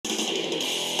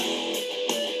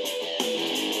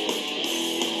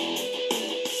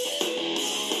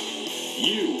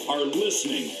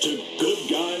listening to Good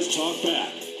Guys Talk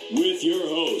Back with your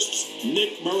hosts,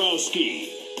 Nick Morawski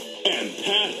and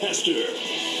Pat Hester.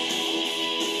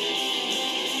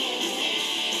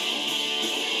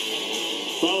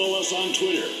 Follow us on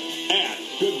Twitter at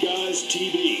Good Guys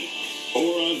TV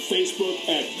or on Facebook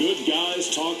at Good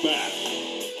Guys Talk Back.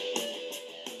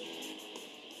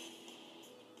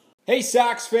 Hey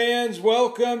Sox fans,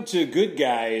 welcome to Good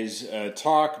Guys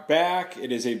Talk Back.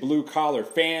 It is a blue-collar,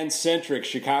 fan-centric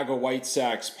Chicago White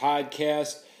Sox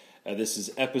podcast. This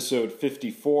is episode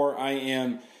 54. I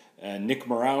am Nick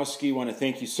Morawski. I want to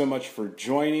thank you so much for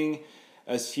joining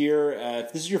us here.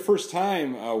 If this is your first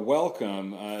time,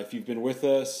 welcome. If you've been with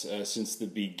us since the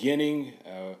beginning,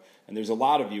 and there's a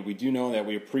lot of you, we do know that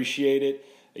we appreciate it.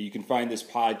 You can find this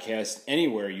podcast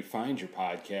anywhere you find your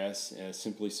podcasts.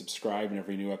 Simply subscribe, and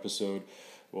every new episode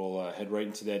will head right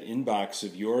into that inbox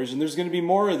of yours. And there's going to be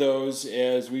more of those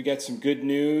as we got some good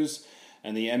news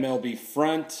on the MLB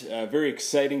front. Very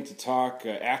exciting to talk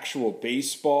actual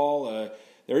baseball.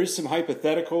 There is some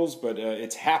hypotheticals, but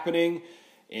it's happening.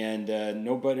 And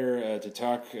no better to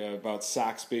talk about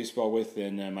Sox baseball with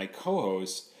than my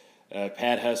co-host,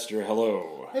 Pat Hester.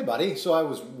 Hello. Hey, buddy. So I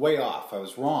was way off. I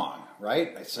was wrong,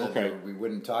 right? I said we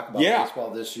wouldn't talk about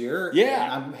baseball this year. Yeah.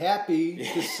 And I'm happy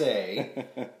to say,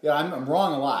 I'm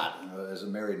wrong a lot. As a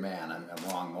married man, I'm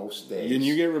wrong most days. And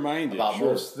you get reminded. About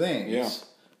most things. Yeah.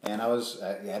 And I was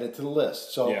added to the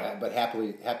list. So, but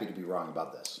happy to be wrong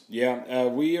about this. Yeah.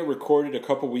 We recorded a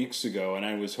couple weeks ago, and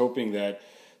I was hoping that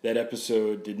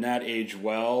episode did not age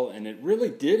well, and it really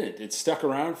didn't. It stuck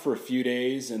around for a few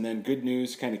days, and then good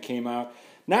news kind of came out.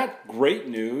 Not great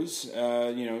news.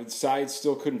 The side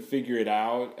still couldn't figure it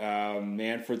out.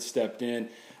 Manfred stepped in.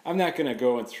 I'm not going to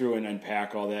go through and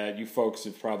unpack all that. You folks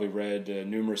have probably read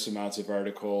numerous amounts of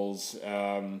articles.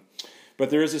 But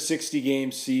there is a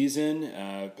 60-game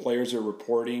season. Players are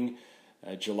reporting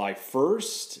July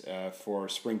 1st for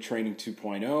Spring Training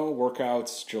 2.0.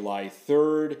 Workouts July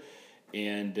 3rd.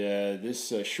 And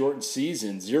this shortened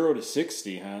season, 0 to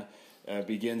 60,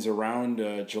 begins around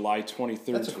July 23rd,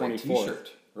 24th. That's a great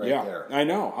T-shirt there. I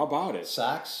know. How about it?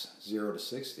 Sox, 0 to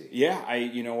 60. Yeah,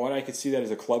 you know what? I could see that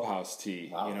as a clubhouse tee.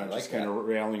 Wow, I like just that. kind of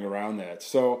railing around that.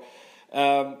 So,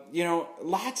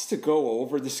 lots to go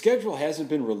over. The schedule hasn't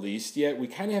been released yet. We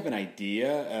kind of have an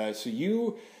idea. So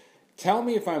you tell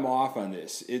me if I'm off on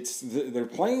this. They're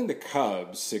playing the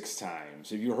Cubs 6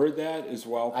 times. Have you heard that as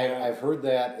well, Pat? I've heard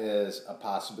that as a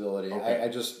possibility. Okay. I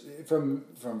just, from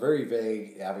very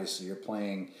vague, obviously you're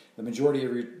playing the majority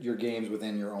of your games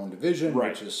within your own division,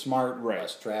 which is smart,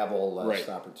 less travel, less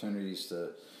opportunities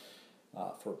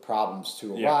for problems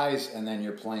to arise, and then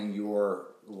you're playing your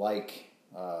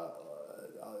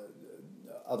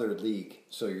other league,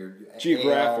 so you're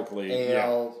geographically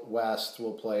AL West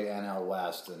will play NL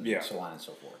West, and so on and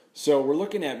so forth. So we're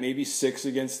looking at maybe 6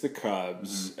 against the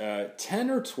Cubs, 10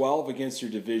 or 12 against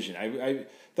your division. I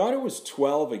thought it was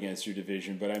 12 against your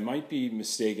division, but I might be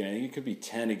mistaken. I think it could be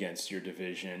 10 against your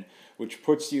division, which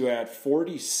puts you at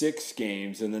 46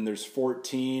 games, and then there's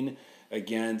 14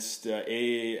 against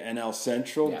NL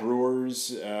Central,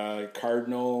 Brewers,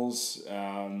 Cardinals,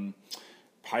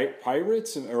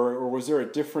 Pirates, or was there a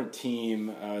different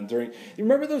team during? You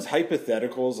remember those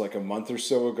hypotheticals like a month or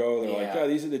so ago? They're like,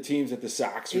 these are the teams that the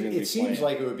Sox are going to be playing. It seems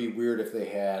like it would be weird if they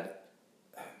had.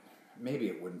 Maybe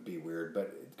it wouldn't be weird,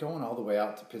 but going all the way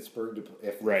out to Pittsburgh,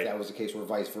 if that was the case, or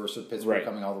vice versa, Pittsburgh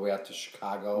coming all the way out to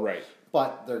Chicago. Right.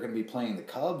 But they're going to be playing the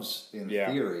Cubs in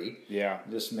theory. Yeah.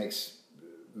 This makes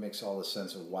all the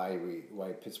sense of why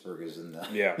Pittsburgh is in the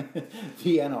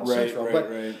the NL Central.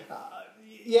 Right.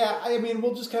 I mean,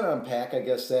 we'll just kind of unpack, I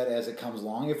guess, that as it comes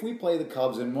along. If we play the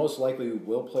Cubs, and most likely we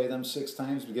will play them 6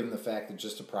 times, given the fact that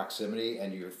just the proximity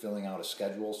and you're filling out a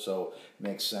schedule, so it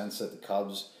makes sense that the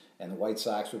Cubs and the White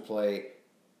Sox would play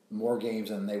more games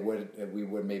than we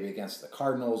would maybe against the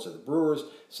Cardinals or the Brewers.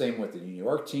 Same with the New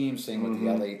York team, same with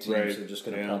the LA teams. They're just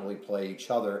going to probably play each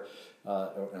other,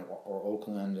 or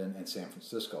Oakland and San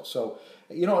Francisco. So,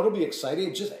 it'll be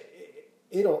exciting.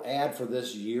 It'll add for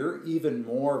this year even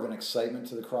more of an excitement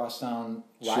to the crosstown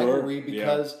rivalry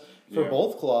because for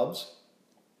both clubs,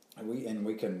 we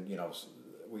can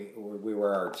we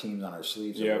wear our teams on our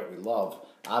sleeves of what we love,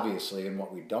 obviously, and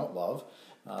what we don't love.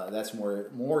 That's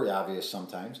more obvious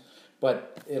sometimes,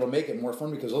 but it'll make it more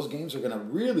fun because those games are going to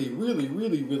really, really,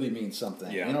 really, really mean something.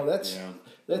 That's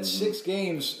That's 6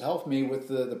 games. Help me with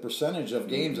the percentage of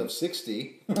games of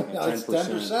 60. That's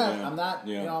 10%. Yeah. I'm not,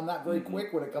 I'm not very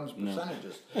quick when it comes to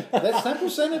percentages. That's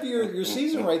 10% of your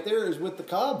season right there is with the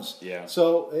Cubs. Yeah.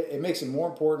 So it makes it more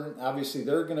important. Obviously,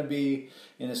 they're going to be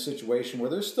in a situation where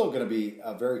they're still going to be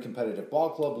a very competitive ball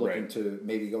club looking to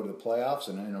maybe go to the playoffs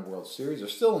and in a World Series. They're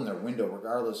still in their window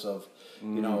regardless of,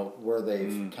 where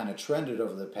they've kind of trended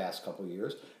over the past couple of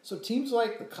years. So teams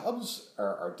like the Cubs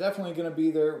are definitely going to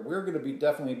be there. We're going to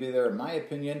definitely be there, in my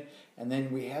opinion. And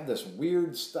then we have this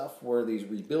weird stuff where these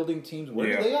rebuilding teams,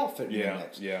 where do they all fit in the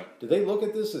mix? Yeah. Do they look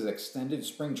at this as extended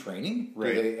spring training?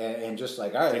 Right. Do they, and just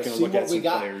like, all right, let's see what we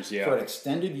got for an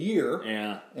extended year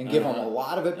and give them a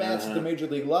lot of at-bats at the major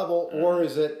league level? Or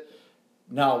is it,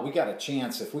 no, we got a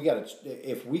chance. If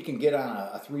we can get on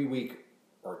a 3-week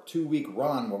or 2-week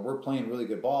run where we're playing really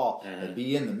good ball and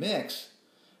be in the mix,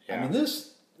 I mean,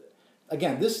 this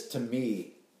to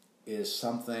me is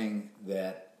something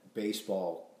that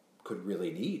baseball could really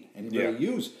need and really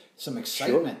use. Some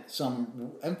excitement,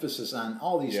 some emphasis on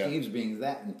all these games being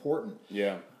that important.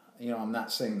 Yeah. I'm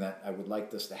not saying that I would like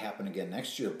this to happen again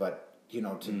next year, but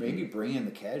to maybe bring in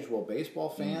the casual baseball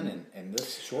fan and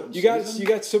this shortened season. You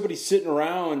got somebody sitting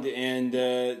around, and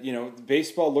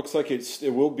baseball looks like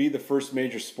it will be the first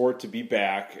major sport to be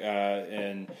back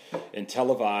and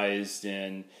televised,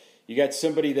 and you got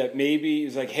somebody that maybe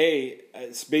is like, hey,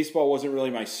 baseball wasn't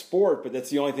really my sport, but that's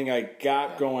the only thing I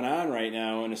got going on right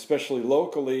now, and especially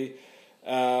locally.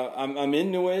 I'm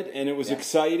into it, and it was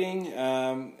exciting.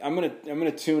 I'm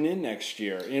gonna tune in next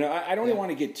year. I don't even want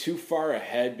to get too far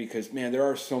ahead because, man, there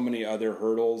are so many other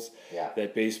hurdles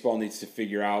that baseball needs to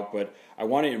figure out. But I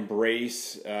want to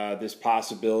embrace this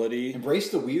possibility. Embrace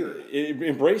the weird.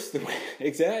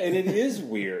 Exactly, and it is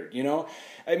weird.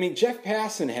 I mean, Jeff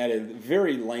Passan had a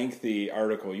very lengthy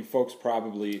article. You folks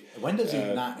probably... When does he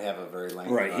not have a very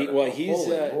lengthy article? Well, he's...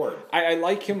 I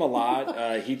like him a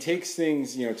lot. He takes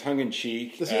things,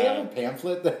 tongue-in-cheek. Does he have a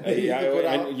pamphlet that he put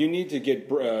out? You need to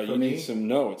get... you need some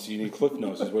notes. You need Cliff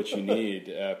Notes is what you need.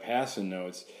 Passan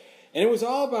notes. And it was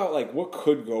all about, like, what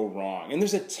could go wrong. And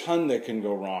there's a ton that can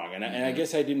go wrong. And I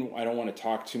guess I don't want to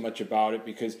talk too much about it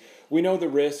because we know the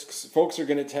risks. Folks are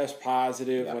going to test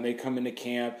positive when they come into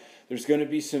camp. There's going to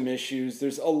be some issues.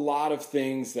 There's a lot of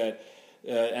things that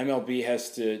MLB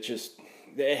has to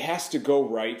it has to go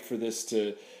right for this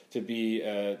to be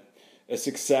a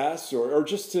success or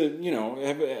just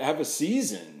to, have a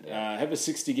season, have a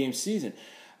 60-game season.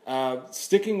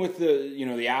 Sticking with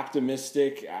the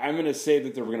optimistic, I'm going to say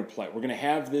that we're going to play. We're going to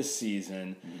have this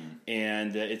season,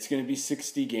 and it's going to be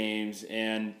 60 games,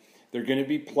 and they're going to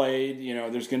be played.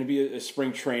 There's going to be a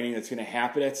spring training that's going to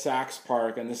happen at Sox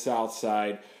Park on the south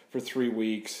side for 3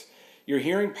 weeks. You're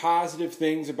hearing positive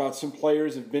things about some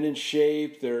players have been in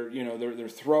shape. They're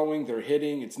throwing, they're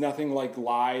hitting. It's nothing like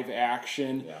live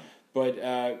action. Yeah. But,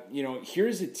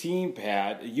 here's a team,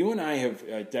 Pat. You and I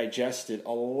have digested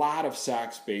a lot of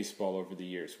Sox baseball over the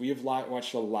years. We have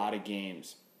watched a lot of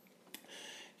games.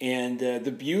 And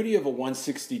the beauty of a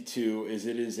 162 is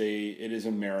it is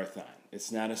a marathon.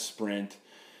 It's not a sprint.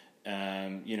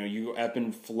 You ebb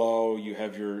and flow. You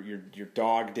have your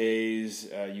dog days.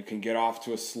 You can get off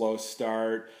to a slow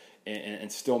start and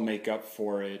still make up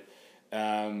for it.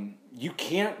 You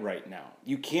can't right now.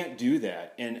 You can't do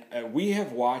that. And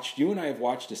you and I have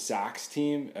watched a Sox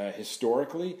team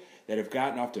historically that have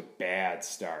gotten off to bad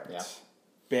starts. Yeah.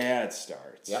 Bad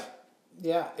starts. Yeah.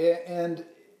 Yeah, and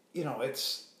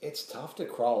it's tough to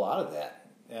crawl out of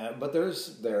that. But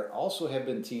there also have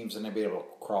been teams that have been able to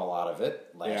crawl out of it.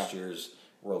 Last year's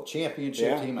World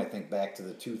Championship team, I think back to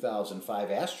the 2005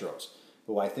 Astros,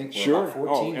 who I think were about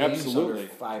 14 games under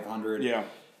 500,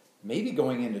 maybe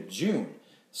going into June.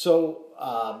 So,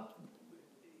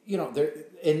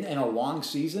 in a long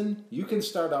season, you can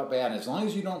start out bad. As long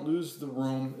as you don't lose the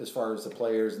room as far as the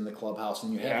players in the clubhouse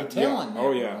and you have the talent in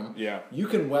that room, you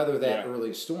can weather that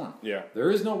early storm. Yeah.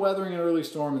 There is no weathering an early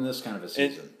storm in this kind of a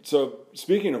season. So,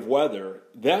 speaking of weather,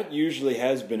 that usually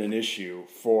has been an issue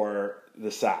for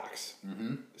the Sox.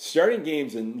 Mm-hmm. Starting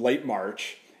games in late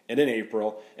March and in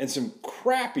April and some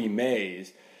crappy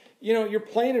Mays, you're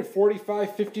playing in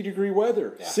 45, 50-degree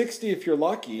weather, 60 if you're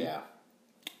lucky. Yeah.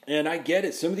 And I get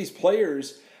it. Some of these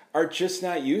players are just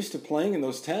not used to playing in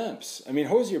those temps. I mean,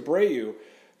 Jose Abreu,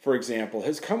 for example,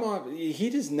 has come off. He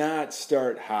does not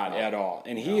start hot at all.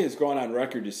 And he has gone on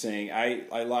record as saying,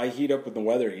 I heat up when the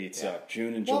weather heats up,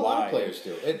 June and July. A lot of players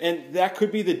do. And that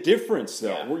could be the difference, though.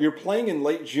 Yeah. You're playing in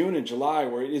late June and July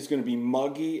where it is going to be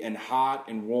muggy and hot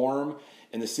and warm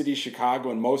in the city of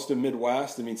Chicago and most of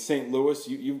Midwest. I mean, St. Louis,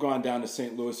 you've gone down to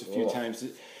St. Louis a few times.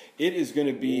 It is going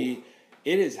to be...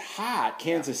 It is hot.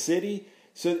 Kansas City,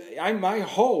 So my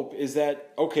hope is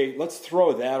that, okay, let's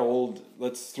throw that old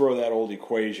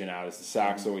equation out, as the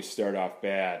Sox always start off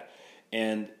bad.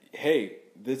 And hey,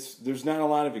 there's not a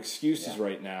lot of excuses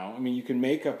right now. I mean, you can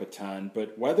make up a ton,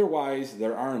 but weather-wise,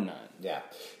 there are none. Yeah.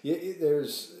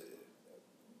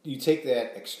 You take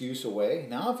that excuse away.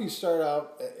 Now, if you start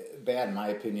out bad, in my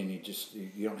opinion, you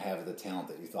don't have the talent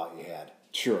that you thought you had.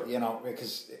 Sure.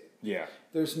 Because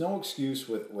there's no excuse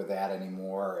with that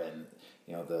anymore, and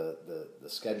the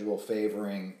schedule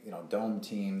favoring dome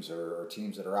teams or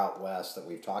teams that are out west that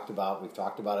we've talked about. We've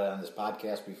talked about it on this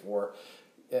podcast before,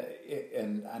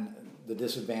 and the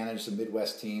disadvantage the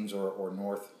Midwest teams or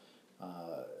north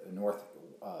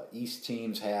east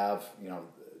teams have.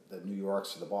 The New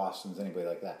Yorks or the Bostons, anybody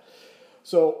like that.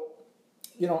 So,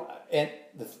 and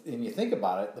you think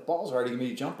about it, the ball's already going to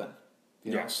be jumping.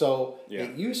 So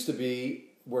it used to be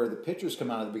where the pitchers come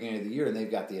out at the beginning of the year and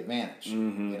they've got the advantage.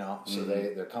 So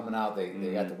they're coming out, they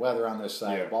got the weather on their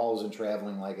side, the ball isn't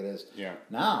traveling like it is.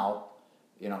 Now,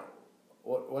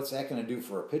 what's that going to do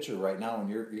for a pitcher right now when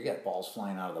you got balls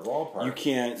flying out of the ballpark? You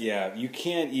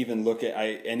can't even look at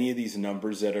any of these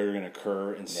numbers that are going to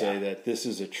occur and say that this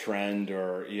is a trend,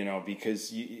 or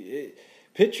because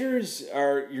pitchers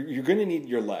you're going to need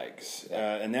your legs,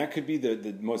 and that could be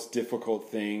the most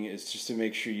difficult thing, is just to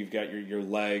make sure you've got your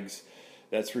legs.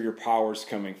 That's where your power's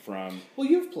coming from. Well,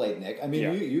 you've played, Nick. I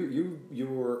mean, you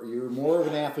were more of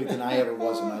an athlete than I ever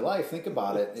was in my life. Think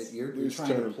about it. You're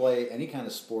trying to play any kind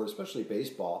of sport, especially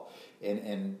baseball,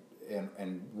 and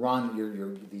run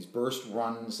your these burst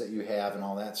runs that you have and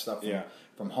all that stuff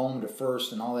from home to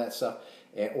first and all that stuff,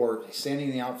 or standing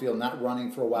in the outfield, not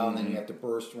running for a while, and then you have to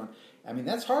burst run. I mean,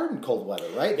 that's hard in cold weather,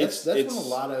 right? That's when a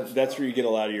lot of where you get a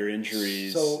lot of your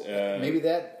injuries. So maybe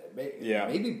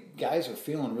guys are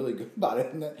feeling really good about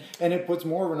it, and it puts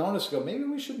more of an onus to go, maybe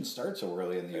we shouldn't start so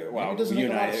early in the year. Well, maybe it doesn't make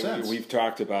a lot of sense. We've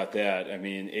talked about that. I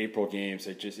mean, April games,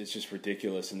 it's just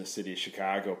ridiculous in the city of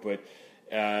Chicago. But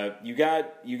you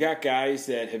got guys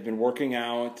that have been working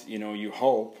out, you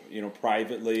hope,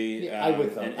 privately. I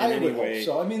would hope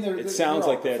so. I mean, it sounds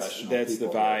like that's the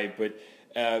vibe. But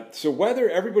so weather,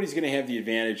 everybody's going to have the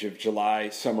advantage of July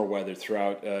summer weather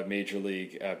throughout Major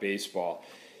League Baseball.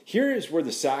 Here is where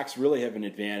the Sox really have an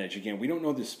advantage. Again, we don't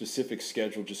know the specific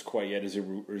schedule just quite yet as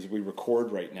we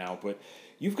record right now, but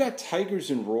you've got Tigers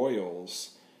and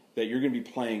Royals that you're going to be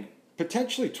playing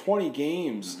potentially 20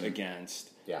 games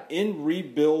against in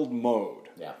rebuild mode.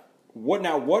 Yeah.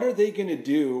 What are they going to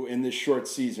do in this short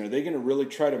season? Are they going to really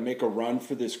try to make a run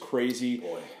for this crazy,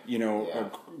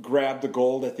 grab the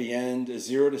gold at the end, a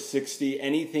 0-60?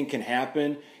 Anything can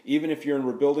happen, even if you're in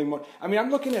rebuilding mode. I mean, I'm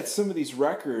looking at some of these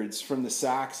records from the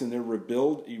Sox in their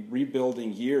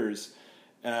rebuilding years,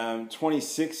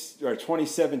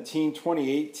 2017,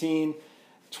 2018.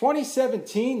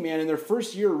 2017, man, in their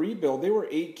first year of rebuild, they were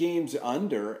 8 games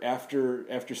under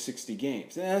after 60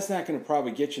 games. And that's not going to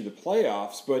probably get you the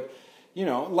playoffs, but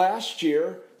last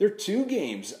year they're 2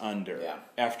 games under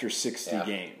after 60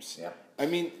 games. Yeah. I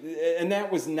mean, and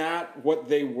that was not what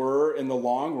they were in the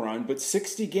long run, but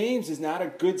 60 games is not a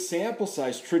good sample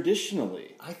size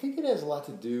traditionally. I think it has a lot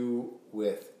to do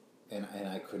with, and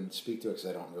I couldn't speak to it because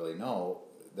I don't really know,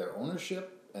 their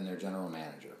ownership and their general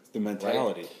manager. The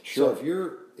mentality, right? Sure. So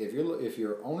if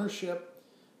your ownership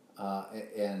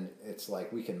and it's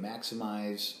like, we can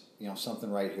maximize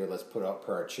something right here, let's put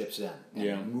our chips in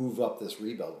and move up this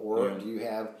rebuild, or do you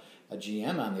have a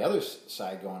GM on the other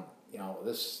side going,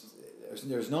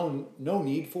 there's no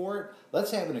need for it.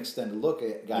 Let's have an extended look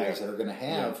at guys that are going to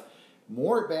have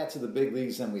more at bats in the big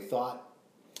leagues than we thought.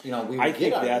 I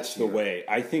think that's the way.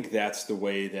 I think that's the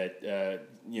way that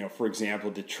for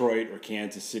example, Detroit or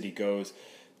Kansas City goes.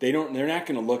 They're not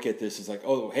going to look at this as like,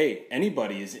 oh, hey,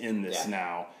 anybody is in this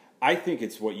now. I think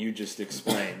it's what you just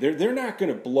explained. They're not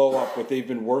going to blow up what they've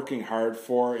been working hard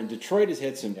for. And Detroit has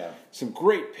had some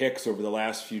great picks over the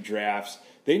last few drafts.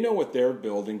 They know what they're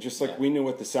building, just like we knew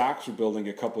what the Sox were building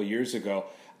a couple of years ago.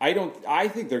 I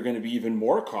think they're going to be even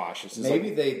more cautious.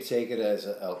 Maybe they take it as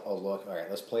a look. All right,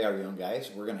 let's play our young guys.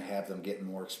 We're going to have them getting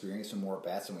more experience and more at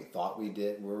bats than we thought we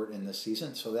were in this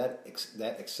season. So that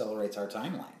accelerates our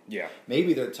timeline. Yeah.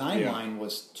 Maybe their timeline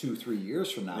was 2-3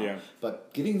 years from now. Yeah.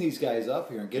 But getting these guys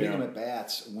up here and getting them at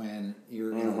bats when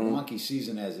you're in a wonky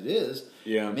season as it is.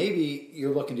 Yeah. Maybe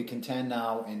you're looking to contend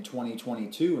now in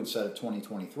 2022 instead of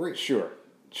 2023. Sure.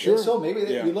 And so maybe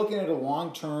you're looking at a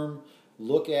long-term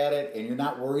look at it, and you're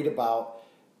not worried about.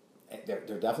 They're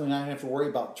definitely not going to have to worry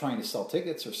about trying to sell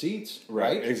tickets or seats,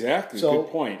 right? Exactly. So,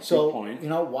 good point.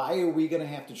 Why are we going to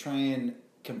have to try and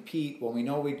compete when we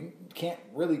know we can't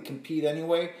really compete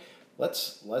anyway?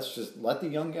 Let's just let the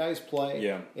young guys play.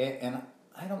 Yeah. And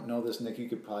I don't know this, Nick. You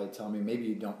could probably tell me. Maybe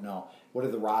you don't know. What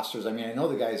are the rosters? I mean, I know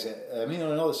the guys. I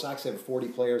know the Sox have 40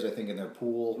 players, I think, in their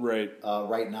pool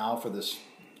right now for this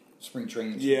spring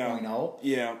training 2.0.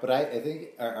 Yeah. But I think,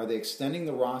 are they extending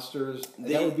the rosters?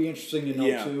 That would be interesting to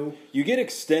know, too. You get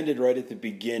extended right at the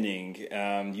beginning.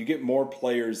 You get more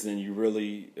players than you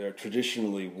really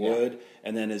traditionally would.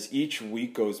 And then as each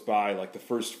week goes by, like the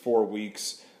first 4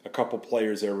 weeks, a couple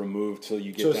players are removed till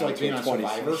you get down to being 20.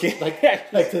 Survivor?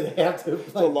 like do they have to,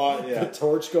 the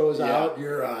torch goes out,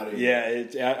 you're out of here.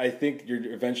 Yeah, I think you're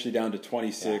eventually down to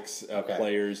 26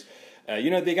 players.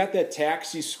 They got that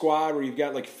taxi squad where you've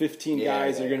got like 15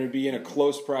 guys that are going to be in a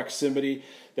close proximity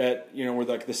that, we're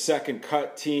like the second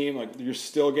cut team. Like you're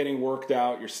still getting worked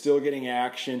out. You're still getting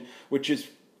action, which is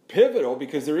pivotal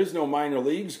because there is no minor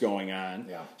leagues going on.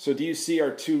 Yeah. So do you see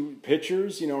our two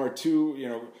pitchers,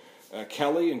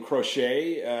 Kelly and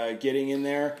Crochet getting in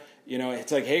there?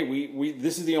 It's like, hey, we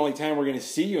this is the only time we're going to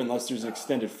see you unless there's an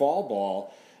extended fall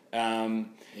ball. I don't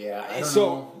know.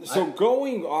 So I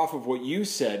going off of what you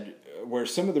said, where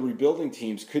some of the rebuilding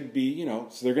teams could be, so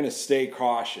they're going to stay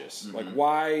cautious. Mm-hmm. Like,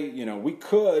 why, we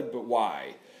could, but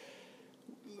why?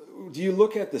 Do you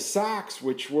look at the Sox,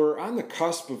 which were on the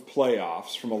cusp of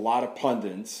playoffs from a lot of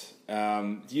pundits?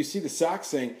 Do you see the Sox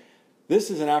saying, this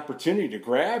is an opportunity to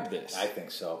grab this? I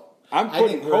think so. I'm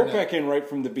putting Kopech in right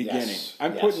from the beginning. Yes,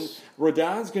 I'm putting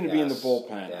Rodon's going to be in the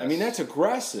bullpen. Yes. I mean, that's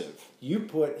aggressive. You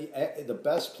put the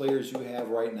best players you have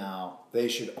right now, they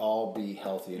should all be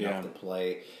healthy enough to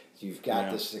play. You've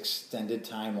got this extended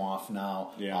time off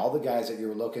now. Yeah. All the guys that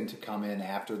you're looking to come in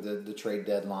after the trade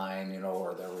deadline,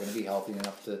 or that were going to be healthy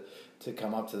enough to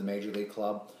come up to the Major League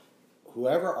club.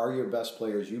 Whoever are your best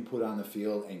players, you put on the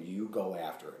field and you go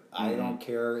after it. Mm-hmm. I don't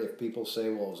care if people say,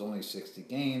 well, it was only 60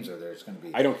 games or there's going to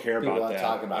be... I don't care about that.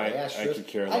 Talking about I could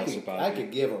care less about it. I could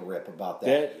give a rip about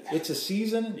that. It's a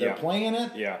season. They're playing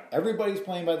it. Yeah. Everybody's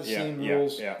playing by the same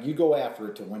rules. Yeah. You go after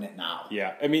it to win it now.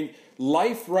 Yeah. I mean,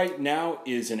 life right now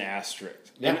is an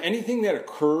asterisk. Yeah. And anything that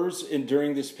occurs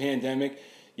during this pandemic...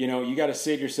 you got to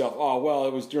say to yourself, oh, well,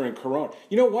 it was during Corona.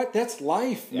 You know what? That's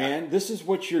life, man. This is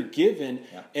what you're given,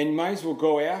 and you might as well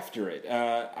go after it.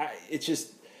 It's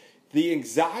just the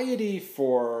anxiety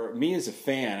for me as a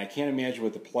fan. I can't imagine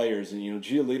what the players, and,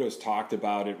 Giolito's talked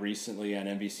about it recently on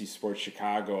NBC Sports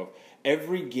Chicago.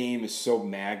 Every game is so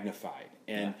magnified.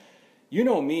 And you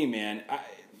know me, man.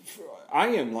 I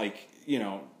am like,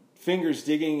 fingers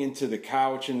digging into the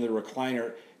couch and the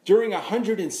recliner during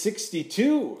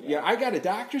 162, I got a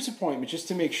doctor's appointment just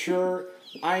to make sure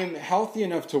I'm healthy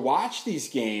enough to watch these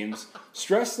games,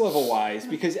 stress level-wise,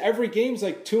 because every game's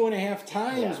like 2.5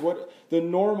 times what the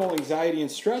normal anxiety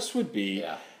and stress would be.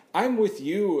 Yeah. I'm with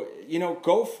you.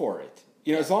 Go for it.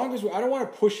 As long as I don't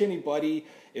want to push anybody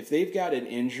if they've got an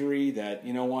injury that,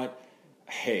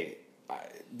 hey,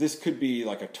 this could be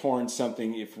like a torn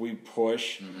something if we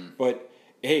push, but...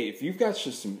 Hey, if you've got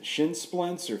just some shin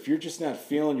splints or if you're just not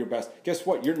feeling your best, guess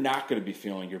what? You're not going to be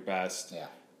feeling your best. Yeah.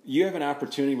 You have an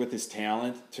opportunity with this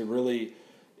talent to really,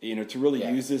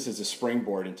 use this as a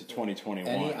springboard into 2021.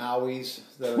 Any owies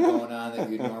that are going on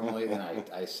that you normally, and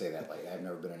I say that like I've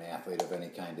never been an athlete of any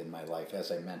kind in my life,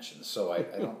 as I mentioned, so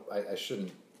I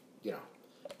shouldn't,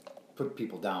 put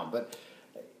people down, but,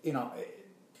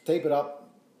 tape it up.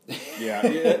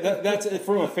 That's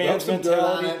from a fan's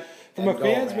mentality. From a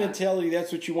fan's mentality,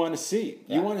 that's what you want to see.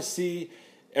 Yeah. You want to see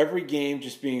every game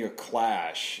just being a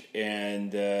clash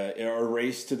and a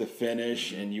race to the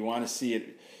finish, and you want to see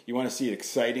it. You want to see it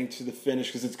exciting to the finish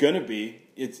because it's going to be.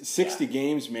 It's 60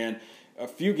 games, man. A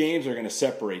few games are going to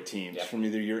separate teams from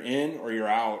either you're in or you're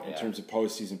out in terms of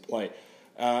postseason play.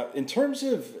 In terms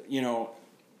of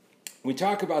we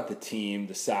talk about the team,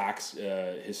 the Sox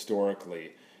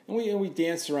historically, and we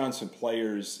dance around some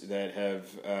players that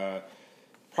have.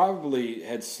 Probably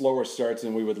had slower starts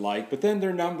than we would like, but then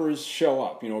their numbers show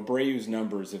up. Abreu's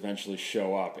numbers eventually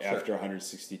show up after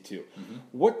 162. Mm-hmm.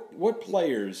 What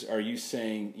players are you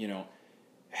saying,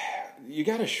 you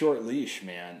got a short leash,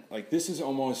 man. Like, this is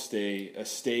almost a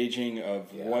staging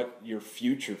of what your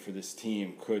future for this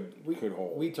team could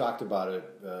hold. We talked about it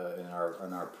in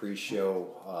our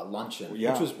pre-show luncheon,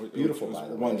 which was beautiful, by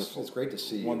the way. Wonderful. It's great to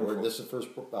see. Wonderful. This is the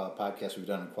first podcast we've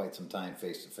done in quite some time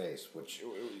face-to-face, which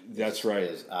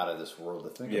is out of this world to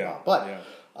think about. But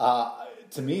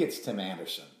to me, it's Tim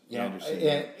Anderson. Anderson,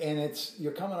 and it's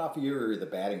you're coming off a year the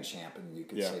batting champ, and you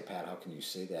could say, Pat, how can you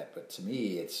say that? But to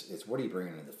me, it's what are you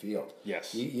bringing to the field?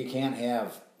 Yes, you can't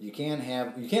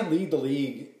lead the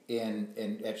league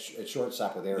at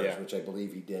shortstop with errors, which I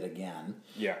believe he did again.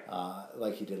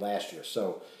 Like he did last year.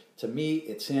 So to me,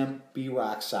 it's him. Be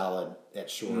rock solid at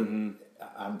short. Mm-hmm.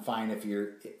 I'm fine if you're.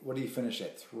 What do you finish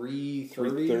at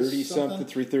 330 something,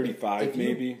 335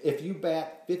 maybe. If you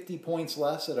bat 50 points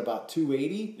less at about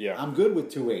 280, yeah. I'm good with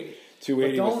 280.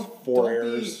 280 with 4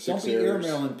 errors, 6 errors. Don't be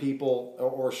air-mailing people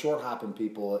or short-hopping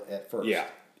people at first.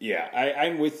 Yeah,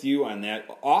 I'm with you on that.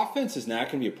 Offense is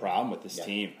not going to be a problem with this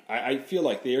team. I feel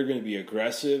like they are going to be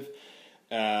aggressive.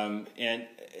 And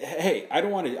hey, I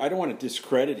don't want to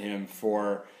discredit him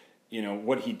for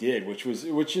what he did, which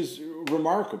is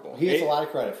remarkable. He gets a lot of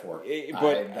credit for it.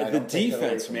 But the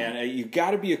defense, man, you've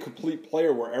got to be a complete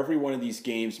player where every one of these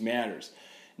games matters.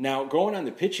 Now, going on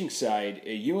the pitching side,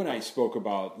 you and I spoke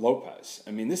about Lopez.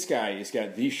 I mean, this guy has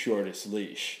got the shortest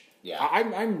leash. Yeah,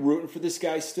 I'm rooting for this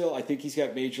guy still. I think he's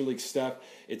got major league stuff.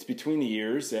 It's between the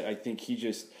years that I think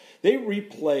they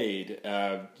replayed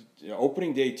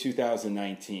opening day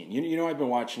 2019. I've been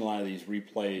watching a lot of these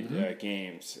replayed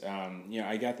games.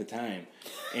 I got the time,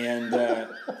 and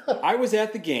I was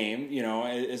at the game.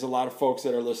 As a lot of folks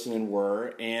that are listening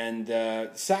were, and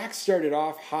Sox started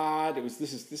off hot.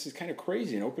 This is kind of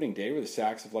crazy. An opening day where the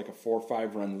Sox have like a 4 or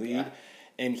 5 run lead. Yeah.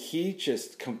 And he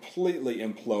just completely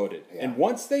imploded. Yeah. And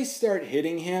once they start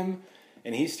hitting him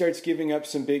and he starts giving up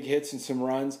some big hits and some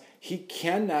runs, he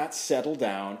cannot settle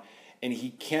down and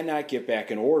he cannot get back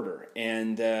in order.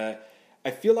 And I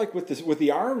feel like with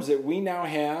the arms that we now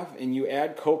have, and you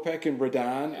add Kopech and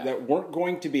Rodon that weren't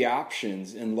going to be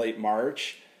options in late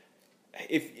March,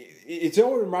 it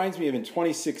reminds me of in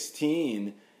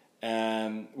 2016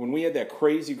 when we had that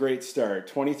crazy great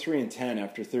start, 23-10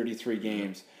 after 33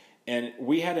 games. And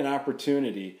we had an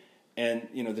opportunity, and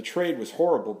the trade was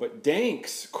horrible, but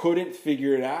Danks couldn't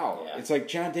figure it out. Yeah. It's like,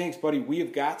 John Danks, buddy, we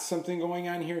have got something going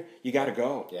on here. You got to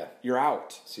go. Yeah, you're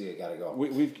out. So you got to go.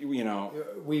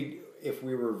 If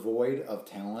we were void of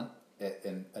talent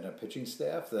in a pitching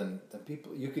staff, then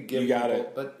people you could give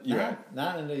but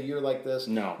not in a year like this.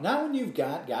 No, not when you've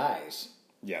got guys.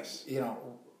 Yes,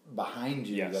 behind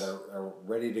you that are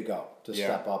ready to go to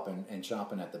step up and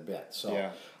chomping at the bit.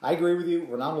 So I agree with you.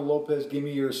 Ronaldo Lopez, give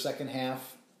me your second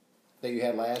half that you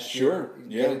had last year.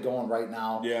 Get it going right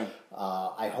now. Yeah.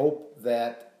 I hope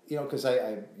that because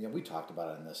we talked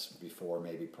about it in this before,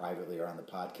 maybe privately or on the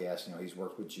podcast. He's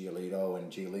worked with Giolito, and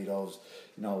Giolito's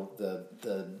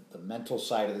the mental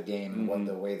side of the game and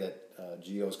the way that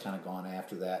Gio's kind of gone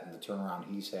after that and the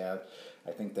turnaround he's had.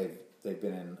 I think they've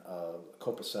been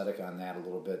copacetic on that a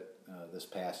little bit this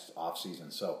past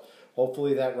offseason. So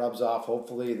hopefully that rubs off.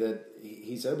 Hopefully that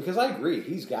he's there, because I agree,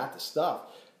 he's got the stuff.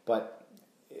 But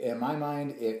in my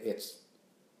mind, it's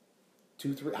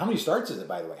 2, 3. How many starts is it,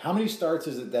 by the way? How many starts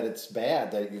is it that it's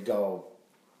bad that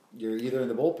you're either in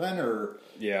the bullpen or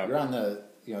you're on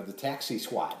the taxi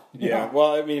squad? Yeah,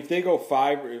 well, I mean, if they go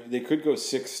 5, they could go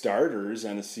 6 starters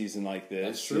on a season like this.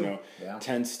 That's true.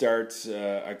 10 starts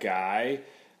a guy.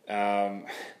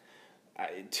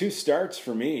 2 starts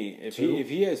for me. If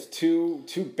he has two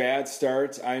bad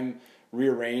starts, I'm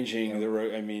rearranging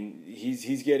the. I mean,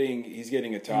 he's getting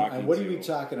a talking. And what are we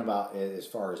talking about as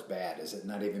far as bad? Is it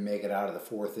not even make it out of the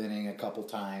 4th inning a couple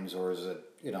times, or is it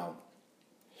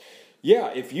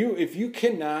Yeah, if you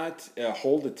cannot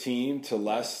hold a team to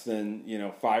less than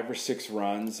 5 or 6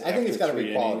 runs, I think it's got to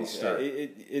be quality innings, start.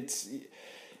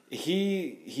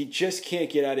 He just can't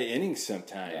get out of innings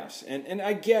sometimes, and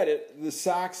I get it. The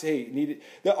Sox the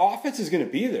offense is going to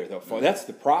be there though. That's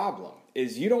the problem.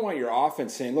 Is you don't want your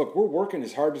offense saying, "Look, we're working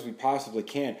as hard as we possibly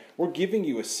can. We're giving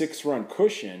you a 6-run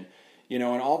cushion." And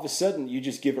all of a sudden you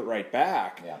just give it right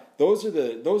back. Yeah. Those are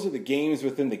the games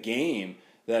within the game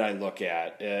that I look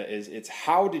at. It's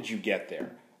how did you get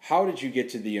there? How did you get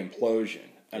to the implosion?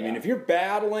 I mean, if you're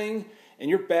battling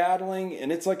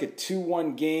and it's like a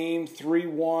 2-1 game,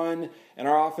 3-1, and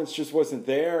our offense just wasn't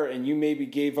there, and you maybe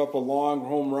gave up a long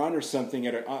home run or something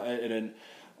at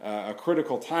a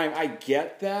critical time. I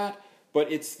get that, but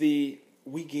it's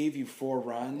we gave you 4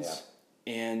 runs,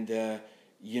 and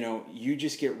you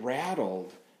just get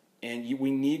rattled, and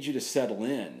we need you to settle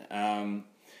in,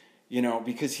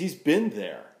 because he's been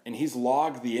there and he's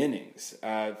logged the innings.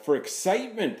 For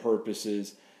excitement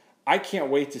purposes, I can't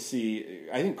wait to see.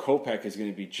 I think Kopech is going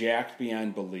to be jacked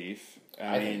beyond belief.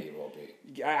 I think he will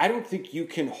be. I don't think you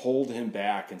can hold him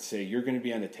back and say, you're going to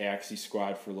be on the taxi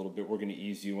squad for a little bit, we're going to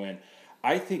ease you in.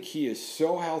 I think he is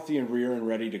so healthy and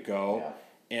ready to go. Yeah.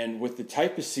 And with the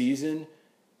type of season,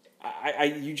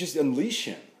 you just unleash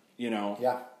him,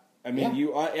 Yeah. I mean,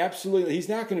 you absolutely. He's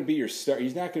not going to be your start.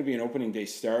 He's not going to be an opening day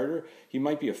starter. He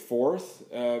might be a 4th,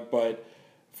 but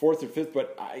 4th or 5th.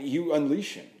 But you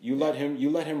unleash him. You let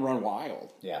him run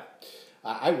wild. Yeah,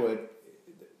 I would.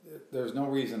 There's no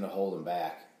reason to hold him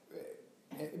back,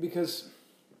 because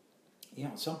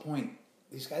at some point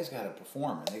these guys got to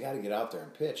perform and they got to get out there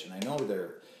and pitch. And I know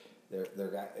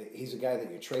he's a guy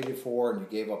that you traded for and you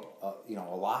gave up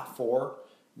a lot for,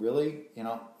 really,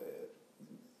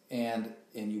 and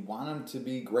you want him to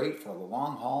be great for the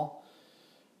long haul.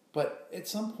 But at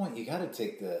some point, you got to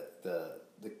take the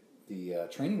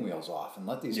training wheels off and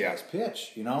let these guys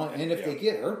pitch, And if they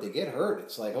get hurt, they get hurt.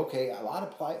 It's like, okay, a lot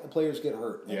of players get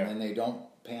hurt, and then they don't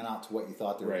pan out to what you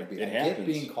thought they were going to be. I get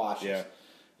being cautious,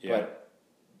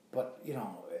 but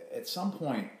at some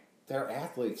point, they're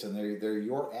athletes and they're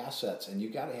your assets, and you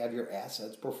got to have your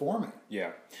assets performing.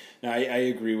 Yeah, now I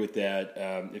agree with that.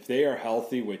 If they are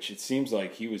healthy, which it seems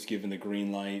like he was given the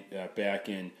green light back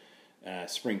in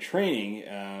spring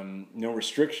training, no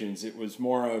restrictions. It was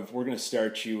more of, we're going to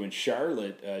start you in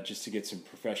Charlotte just to get some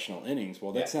professional innings.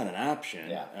 Well, that's not an option.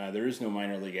 There is no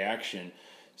minor league action.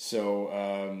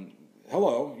 So,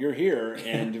 hello, you're here,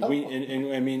 and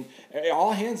I mean,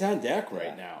 all hands on deck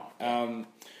right now.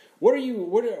 What are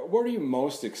you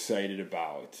most excited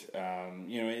about?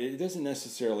 It doesn't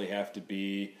necessarily have to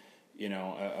be,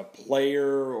 a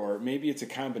player, or maybe it's a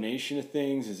combination of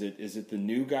things. Is it the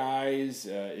new guys?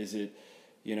 Is it,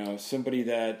 somebody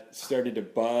that started to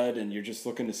bud and you're just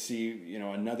looking to see,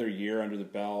 another year under the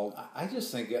belt? I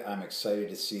just think I'm excited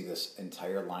to see this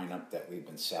entire lineup that we've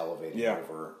been salivating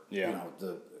over.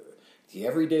 The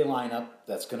everyday lineup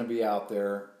that's going to be out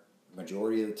there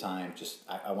majority of the time. Just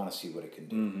I want to see what it can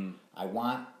do. Mm-hmm. I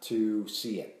want to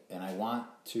see it, and I want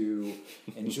to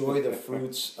enjoy the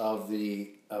fruits of the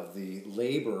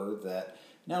labor that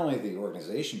not only the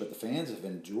organization but the fans have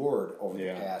endured over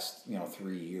the past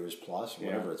 3 years plus,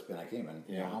 whatever it's been. I can't even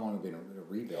how long it's been a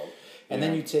rebuild, and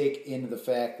then you take into the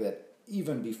fact that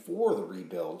even before the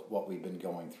rebuild, what we've been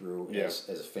going through as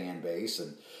a fan base,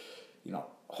 and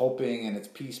hoping, and it's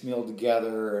piecemeal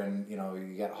together, and you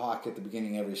got Hawk at the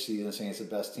beginning of every season saying it's the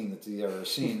best team that he's ever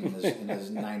seen in his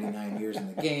 99 years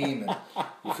in the game, and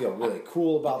you feel really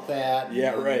cool about that. And you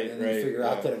figure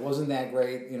out that it wasn't that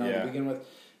great, to begin with.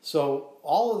 So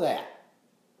all of that,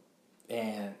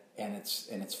 and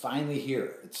it's finally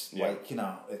here. It's like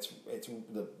it's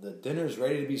the dinner's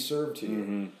ready to be served to you.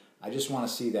 Mm-hmm. I just want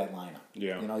to see that lineup.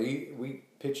 We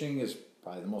pitching is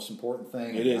probably the most important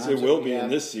thing. It is. It will be in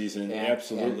this season,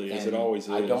 absolutely, as it always is.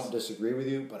 I don't disagree with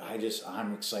you, but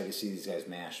I'm excited to see these guys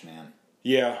mash, man.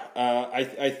 Yeah,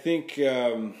 I think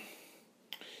the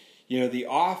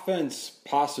offense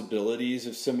possibilities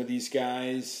of some of these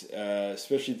guys,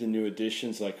 especially the new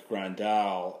additions like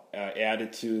Grandal,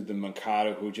 added to the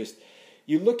Moncada, who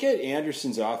you look at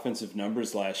Anderson's offensive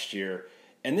numbers last year.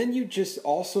 And then you just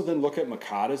also then look at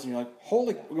Moncada's, and you're like,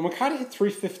 holy, Moncada hit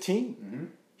 315. Mm-hmm.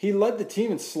 He led the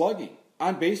team in slugging,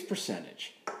 on base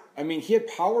percentage. I mean, he had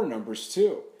power numbers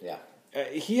too. Yeah.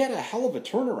 He had a hell of a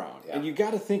turnaround, and you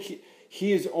got to think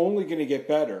he is only going to get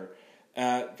better.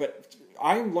 But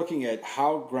I'm looking at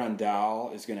how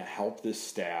Grandal is going to help this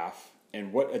staff,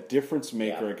 and what a difference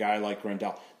maker a guy like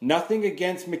Grandal. Nothing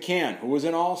against McCann, who was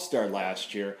an all-star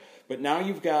last year, but now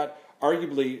you've got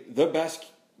arguably the best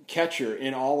catcher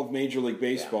in all of Major League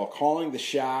Baseball, calling the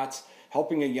shots,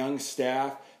 helping a young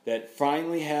staff that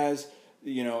finally has,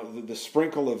 the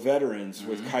sprinkle of veterans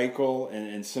with Keuchel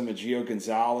and some of Gio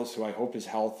Gonzalez, who I hope is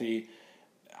healthy.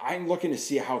 I'm looking to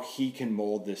see how he can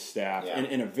mold this staff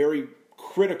in a very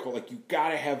critical, you got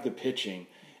to have the pitching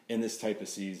in this type of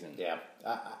season. Yeah,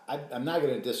 I'm not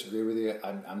going to disagree with you.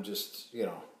 I'm just,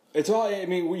 It's all, I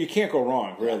mean, you can't go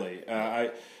wrong, really.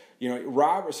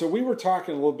 Robert, so we were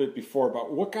talking a little bit before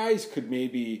about what guys could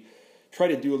maybe try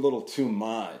to do a little too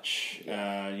much.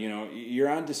 You're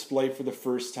on display for the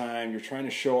first time. You're trying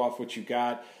to show off what you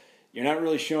got. You're not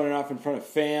really showing it off in front of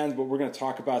fans, but we're going to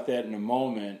talk about that in a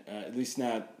moment, at least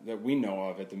not that we know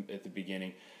of at the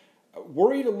beginning.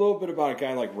 Worried a little bit about a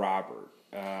guy like Robert.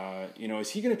 Is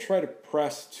he going to try to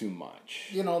press too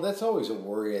much? That's always a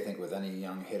worry, I think, with any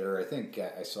young hitter. I think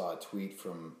I saw a tweet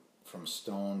from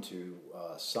Stone to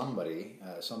somebody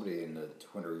in the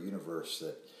Twitter universe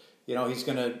that he's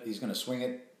gonna swing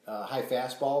at high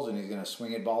fastballs, and he's gonna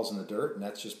swing at balls in the dirt, and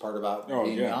that's just part about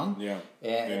being young.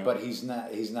 But he's not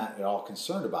at all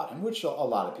concerned about him, which a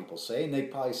lot of people say, and they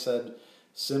probably said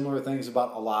similar things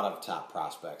about a lot of top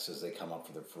prospects as they come up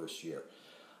for their first year.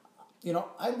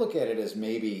 I look at it as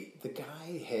maybe the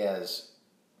guy has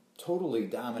totally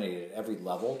dominated at every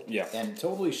level, and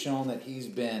totally shown that he's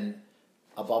been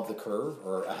above the curve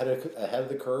or ahead of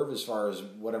the curve as far as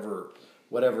whatever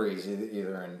he's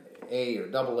either in A or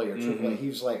AA or AAA.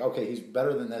 He's like, okay, he's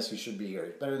better than this. He should be here.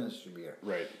 He's better than this. He should be here.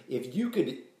 Right. If you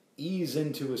could ease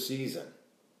into a season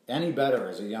any better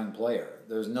as a young player,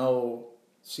 there's no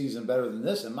season better than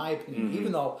this, in my opinion. Mm-hmm.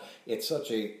 Even though it's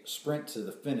such a sprint to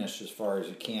the finish, as far as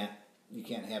you can't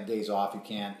have days off. You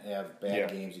can't have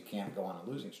bad games. You can't go on a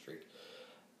losing streak.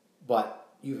 But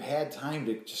you've had time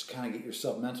to just kind of get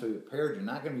yourself mentally prepared. You're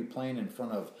not going to be playing in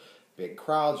front of big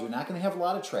crowds. You're not going to have a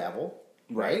lot of travel.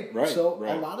 Right. So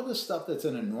a lot of the stuff that's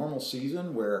in a normal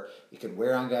season where it could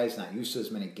wear on guys not used to as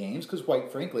many games, because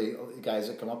quite frankly, the guys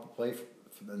that come up and play for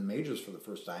the majors for the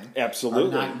first time are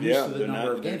not used to the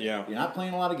number of games. You're not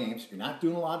playing a lot of games. You're not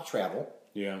doing a lot of travel.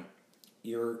 Yeah.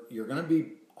 You're going to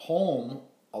be home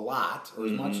a lot, or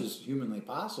as much as humanly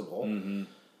possible. Mm-hmm.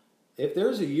 If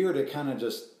there's a year to kind of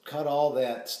just cut all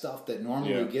that stuff that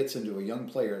normally gets into a young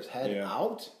player's head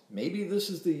out, maybe this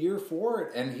is the year for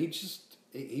it. And his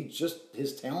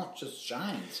talent just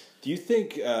shines. Do you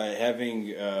think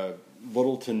having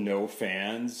little to no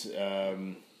fans,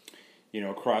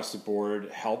 across the board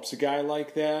helps a guy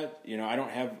like that? I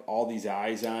don't have all these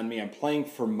eyes on me. I'm playing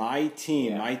for my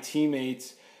team, my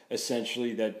teammates,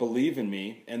 essentially, that believe in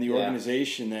me, and the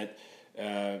organization that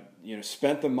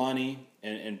spent the money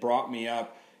and brought me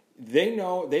up. They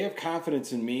know, they have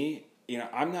confidence in me.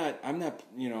 I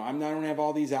don't have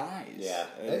all these eyes. Yeah,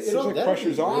 the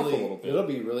pressure's off a little bit. It'll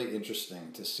be really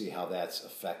interesting to see how that's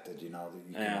affected.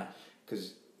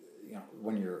 Because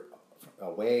when you're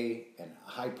away in a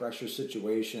high pressure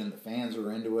situation, the fans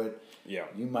are into it. Yeah,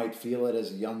 you might feel it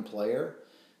as a young player.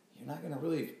 You're not going to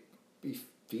really be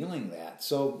feeling that.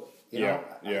 So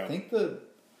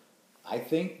I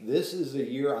think this is a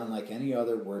year unlike any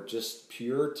other where just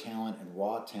pure talent and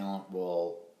raw talent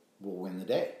will win the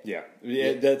day. Yeah,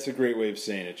 that's a great way of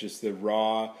saying it. Just the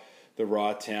raw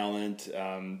talent.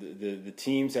 The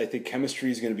teams, I think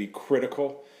chemistry is going to be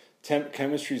critical.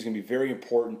 Chemistry is going to be very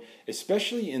important,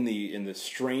 especially in the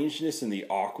strangeness and the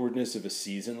awkwardness of a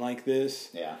season like this.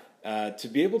 Yeah. To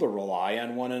be able to rely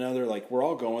on one another, like we're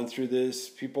all going through this.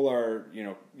 People are,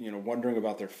 wondering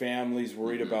about their families,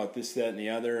 worried about this, that, and the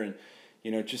other, and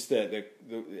just that.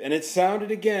 And it sounded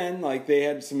again like they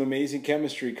had some amazing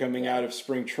chemistry coming out of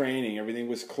spring training. Everything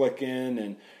was clicking,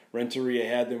 and Renteria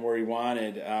had them where he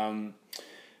wanted.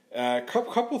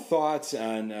 Couple thoughts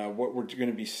on what we're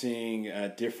going to be seeing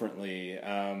differently.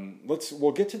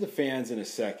 We'll get to the fans in a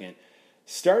second.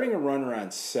 Starting a runner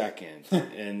on second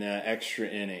in extra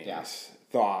innings. Yeah.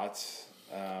 Thoughts?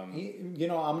 I'm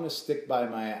going to stick by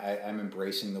I'm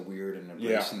embracing the weird and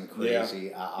embracing the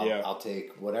crazy. Yeah. I'll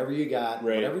take whatever you got,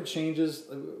 whatever changes,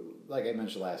 like I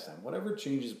mentioned last time, whatever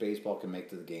changes baseball can make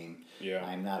to the game. Yeah.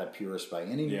 I'm not a purist by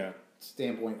any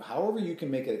standpoint. However you can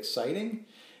make it exciting,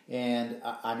 and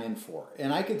I'm in for it.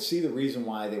 And I could see the reason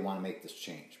why they want to make this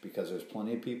change, because there's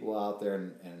plenty of people out there,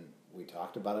 and we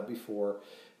talked about it before,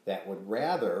 that would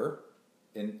rather,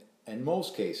 in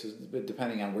most cases, but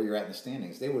depending on where you're at in the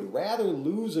standings, they would rather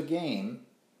lose a game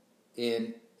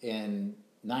in 9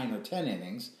 or 10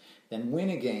 innings than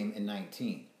win a game in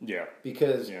 19. Yeah.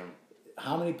 Because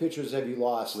how many pitchers have you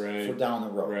lost for down the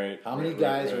road? Right. How many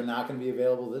guys are not going to be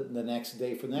available the next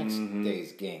day for the next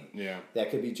day's game? Yeah.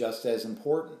 That could be just as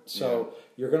important. So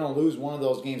you're going to lose one of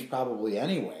those games probably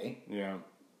anyway. Yeah.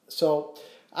 So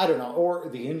I don't know, or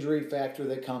the injury factor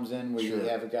that comes in where you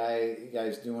have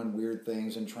guys doing weird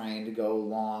things and trying to go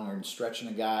long or stretching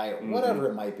a guy or whatever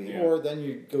it might be. Or then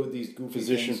you go with these goofy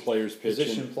position players pitching.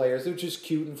 Position players, they're just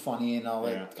cute and funny and all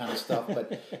that kind of stuff.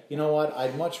 But you know what?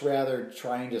 I'd much rather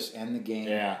try and just end the game.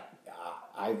 Yeah.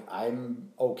 I'm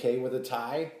okay with a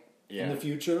tie. In the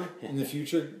future, if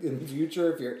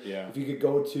you could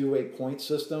go to a point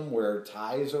system where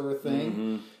ties are a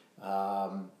thing,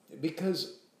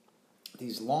 because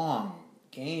these long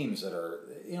games that are,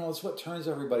 it's what turns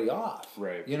everybody off.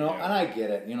 Right. And I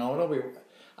get it.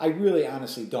 I really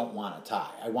honestly don't want a tie.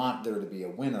 I want there to be a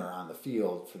winner on the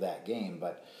field for that game.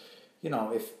 But,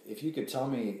 if you could tell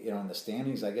me, in the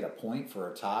standings I get a point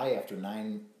for a tie after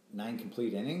nine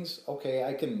complete innings, okay,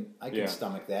 I can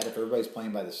stomach that if everybody's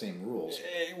playing by the same rules.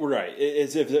 Right.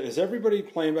 Is everybody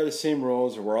playing by the same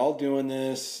rules, or we're all doing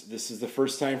this? This is the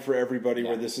first time for everybody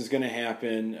where this is going to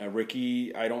happen.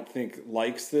 Ricky, I don't think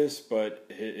likes this, but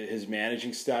his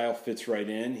managing style fits right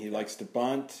in. He likes to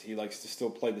bunt. He likes to still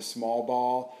play the small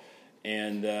ball.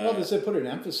 And does it put an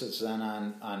emphasis then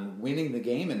on winning the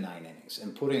game in 9 innings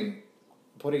and putting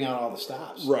out all the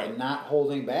stops, and not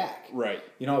holding back. Right.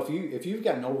 If you've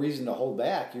got no reason to hold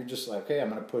back, you're just like, okay, I'm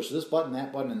going to push this button,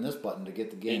 that button, and this button to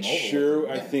get the game over. Sure,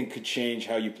 I think could change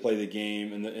how you play the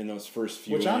game in those first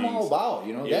few. Which innings. I'm all about.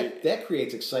 That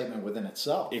creates excitement within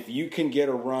itself. If you can get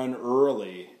a run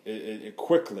early,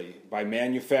 quickly by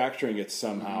manufacturing it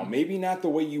somehow, maybe not the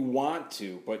way you want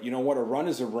to, but you know what? A run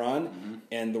is a run,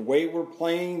 and the way we're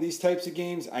playing these types of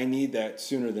games, I need that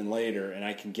sooner than later, and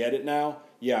I can get it now.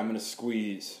 yeah, I'm going to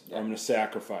squeeze, or I'm going to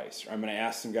sacrifice, or I'm going to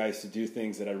ask some guys to do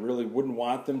things that I really wouldn't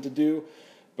want them to do,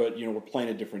 but, we're playing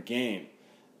a different game.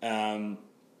 DH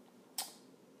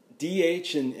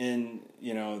in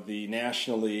the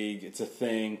National League, it's a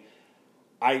thing.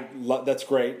 That's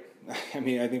great. I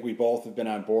mean, I think we both have been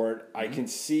on board. Mm-hmm. I can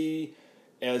see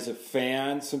as a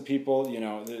fan, some people,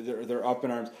 they're up in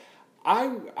arms.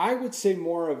 I would say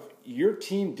more of your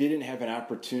team didn't have an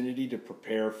opportunity to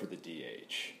prepare for the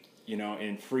DH,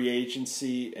 in free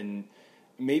agency and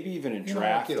maybe even in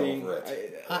drafting. Get over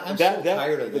it. I'm so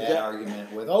tired of that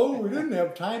argument with, we didn't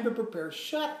have time to prepare.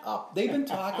 Shut up. They've been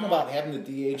talking about having the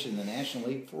DH in the National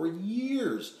League for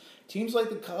years. Teams like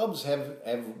the Cubs have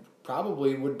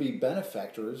probably would be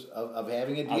benefactors of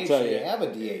having a DH. They have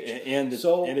a DH. And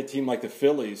a team like the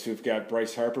Phillies who've got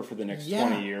Bryce Harper for the next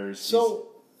 20 years. So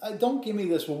don't give me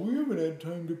this, we haven't had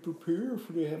time to prepare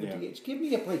for to have a DH. Give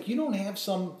me a break. You don't have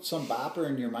some bopper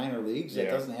in your minor leagues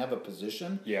that doesn't have a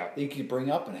position that you can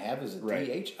bring up and have as a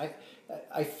DH.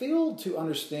 I fail to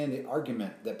understand the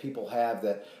argument that people have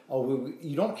that,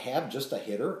 you don't have just a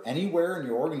hitter. Anywhere in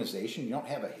your organization, you don't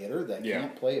have a hitter that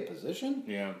can't play a position?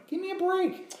 Yeah. Give me a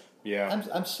break. Yeah.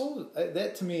 I'm so,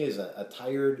 that to me is a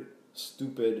tired,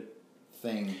 stupid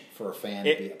thing for a fan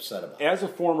to be upset about. As a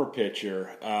former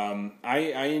pitcher,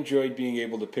 I enjoyed being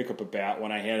able to pick up a bat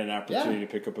when I had an opportunity to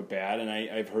pick up a bat, and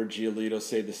I've heard Giolito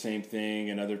say the same thing,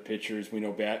 and other pitchers. We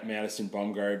know Madison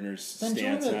Bumgarner's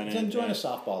stance on it. Then join a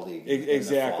softball league.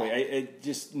 Exactly.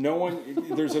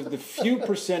 There's the few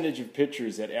percentage of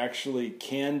pitchers that actually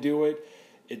can do it.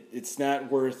 It's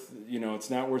not worth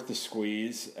the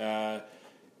squeeze.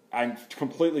 I'm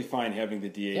completely fine having the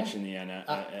DH in the end.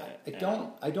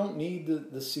 I don't need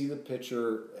to see the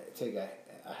pitcher take a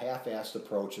half-assed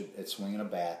approach at swinging a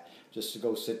bat just to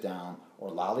go sit down or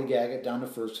lollygag it down to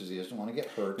first because he doesn't want to get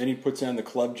hurt. Then he puts on the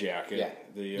club jacket.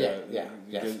 He's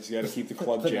got to keep the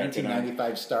club jacket on.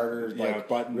 1995 starters,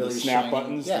 the snap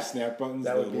buttons,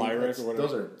 the lyric or whatever.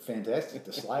 Those are fantastic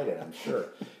to slide in, I'm sure.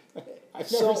 I've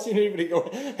never seen anybody go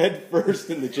head first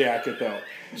in the jacket, though.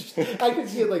 I could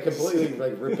see it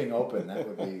completely ripping open. That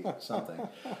would be something.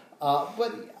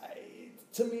 But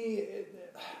to me,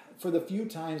 for the few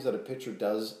times that a pitcher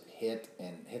does hit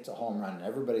and hits a home run, and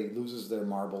everybody loses their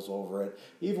marbles over it.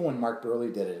 Even when Mark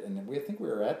Burley did it, and I think we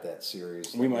were at that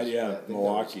series.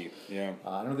 Milwaukee. I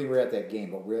don't think we were at that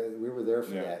game, but we were there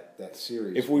for that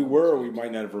series. If we were, we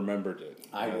might not have remembered it.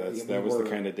 That was the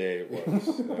kind of day it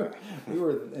was. We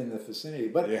were in the vicinity,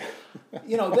 but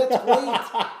that's great,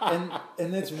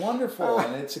 and it's wonderful,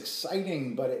 and it's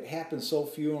exciting, but it happens so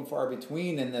few and far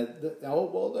between. And then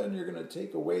you're going to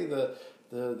take away the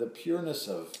pureness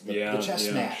of the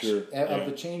chess match of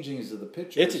the changings of the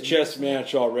pitchers. It's a chess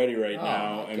match already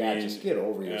now. My God, just get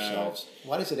over yourselves.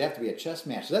 Why does it have to be a chess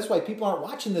match? That's why people aren't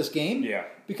watching this game.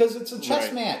 Because it's a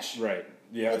chess match. Right.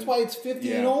 Yeah. That's why it's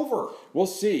 50 and over. We'll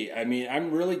see. I mean,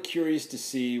 I'm really curious to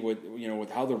see with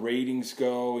how the ratings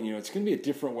go. And it's going to be a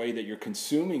different way that you're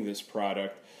consuming this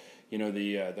product.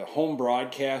 The home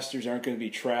broadcasters aren't going to be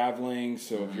traveling,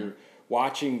 so if you're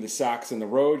watching the Sox on the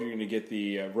road, you're going to get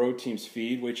the road team's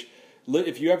feed, which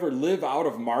if you ever live out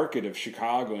of market of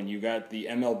Chicago and you got the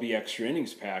MLB Extra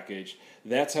Innings package,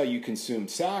 that's how you consume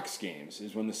Sox games,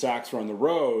 is when the Sox were on the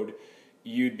road,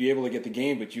 you'd be able to get the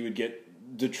game, but you would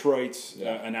get Detroit's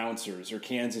announcers or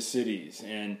Kansas City's.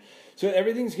 And so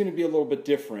everything's going to be a little bit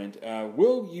different.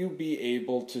 Will you be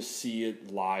able to see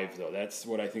it live, though? That's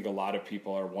what I think a lot of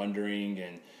people are wondering,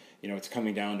 and it's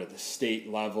coming down to the state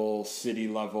level, city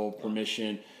level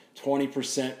permission,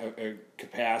 20%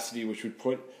 capacity, which would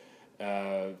put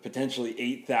potentially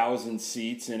 8,000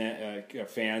 seats in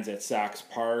fans at Sox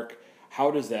Park.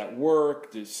 How does that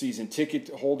work? Do season ticket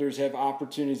holders have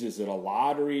opportunities? Is it a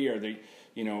lottery? Are they,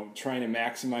 trying to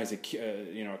maximize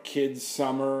a kid's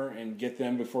summer and get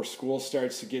them before school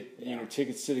starts to get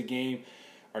tickets to the game?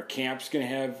 Are camps going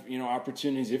to have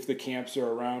opportunities if the camps are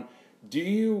around?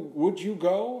 Would you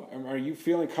go? Are you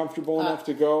feeling comfortable enough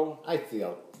to go? I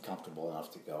feel comfortable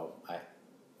enough to go.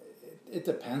 It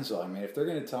depends, though. I mean, if they're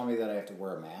going to tell me that I have to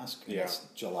wear a mask, and it's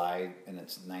July and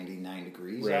it's 99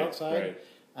 degrees outside,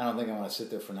 I don't think I want to sit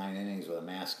there for 9 innings with a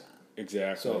mask on.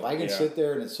 Exactly. So if I can sit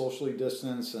there and it's socially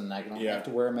distanced and I don't have to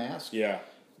wear a mask,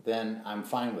 then I'm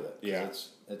fine with it.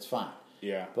 It's fine.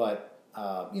 Yeah. But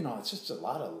it's just a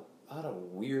lot of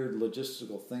weird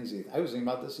logistical things. I was thinking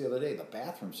about this the other day, the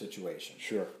bathroom situation.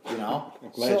 Sure. I'm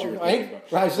glad you were thinking about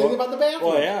it. I was thinking about the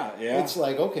bathroom. Well, yeah. It's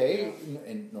like, okay,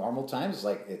 in normal times,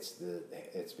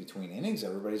 it's between innings,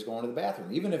 everybody's going to the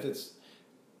bathroom. Even if it's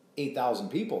 8,000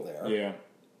 people there. Yeah.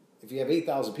 If you have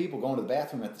 8,000 people going to the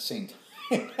bathroom at the same time,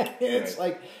 it's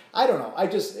like, I don't know.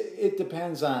 It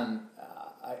depends on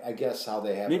I guess how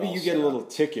they have maybe it you get a little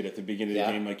ticket at the beginning of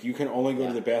the game, like you can only go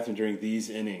to the bathroom during these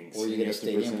innings. Or you get a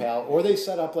stadium pal, or they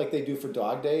set up like they do for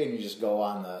Dog Day, and you just go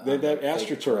on the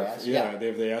AstroTurf. Yeah, they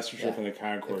have the AstroTurf in the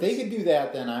concourse. If they could do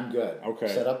that, then I'm good. Okay,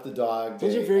 set up the Dog Day.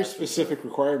 Those are very specific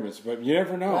requirements, but you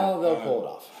never know. Well, they'll pull it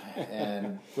off.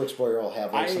 And Brooks Boyer will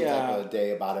have like some type of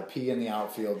day about a pee in the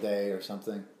outfield day or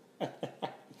something.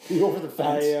 Pee over the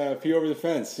fence. Pee over the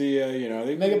fence. See,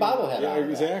 they make a bobblehead out of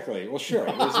exactly. Well, sure.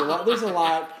 There's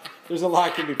a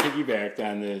lot can be piggybacked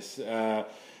on this. I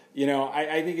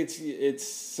think it's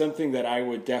something that I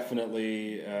would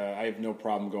definitely. I have no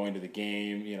problem going to the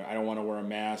game. I don't want to wear a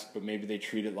mask, but maybe they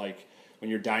treat it like when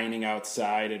you're dining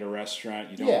outside at a restaurant,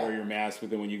 you don't wear your mask.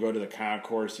 But then when you go to the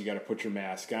concourse, you got to put your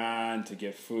mask on to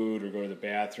get food or go to the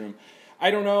bathroom. I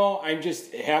don't know. I'm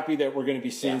just happy that we're going to be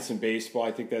seeing some baseball.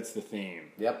 I think that's the theme.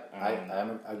 Yep, I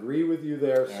agree with you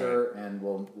there, sir. And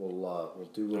we'll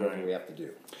do whatever we have to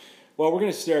do. Well, we're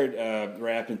going to start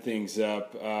wrapping things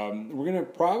up. We're going to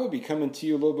probably be coming to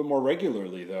you a little bit more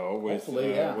regularly, though,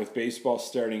 with baseball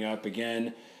starting up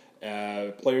again.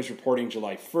 Players reporting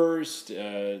July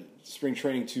 1st. Spring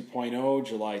training 2.0,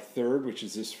 July 3rd, which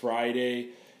is this Friday.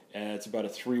 It's about a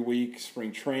 3-week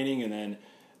spring training, and then.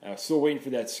 Still waiting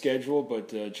for that schedule, but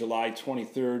July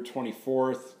 23rd,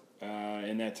 24th,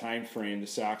 in that time frame, the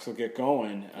Sox will get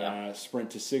going. Sprint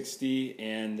to 60,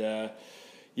 and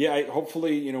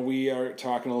hopefully, we are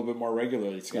talking a little bit more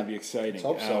regularly. It's going to be exciting. Let's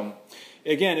hope so.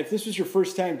 Again, if this was your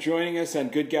first time joining us on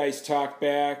Good Guys Talk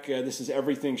Back, this is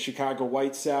everything Chicago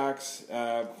White Sox.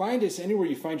 Find us anywhere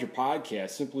you find your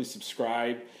podcast. Simply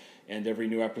subscribe, and every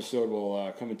new episode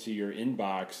will come into your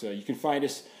inbox. You can find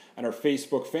us on our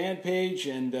Facebook fan page,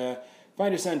 and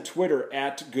find us on Twitter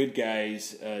at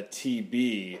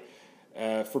GoodGuysTB.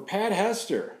 For Pat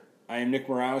Hester, I am Nick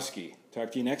Morawski.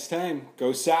 Talk to you next time.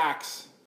 Go Sox!